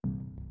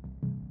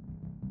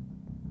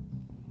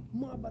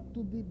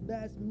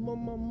MobaTubeBest,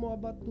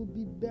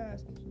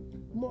 MobaTubeBest,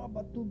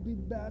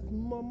 MobaTubeBest,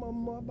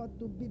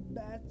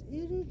 MobaTubeBest.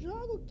 E o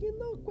jogo que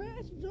não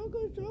crash,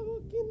 jogo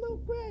que não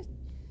crash.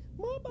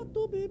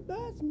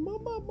 MobaTubeBest,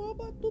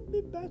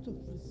 MobaTubeBest,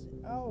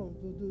 oficial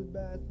do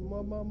best,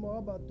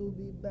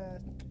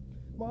 MobaTubeBest,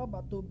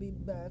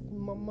 MobaTubeBest,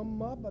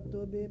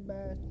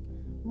 MobaTubeBest,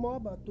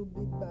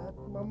 MobaTubeBest,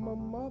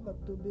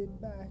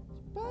 MobaTubeBest.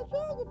 Pra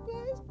jogo,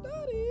 pra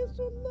história,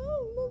 isso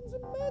não se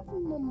mete.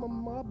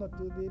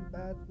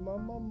 MobaTubeBest,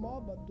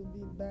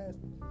 MobaTubeBest,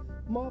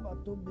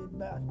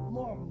 MobaTubeBest,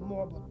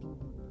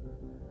 MobaTubeBest.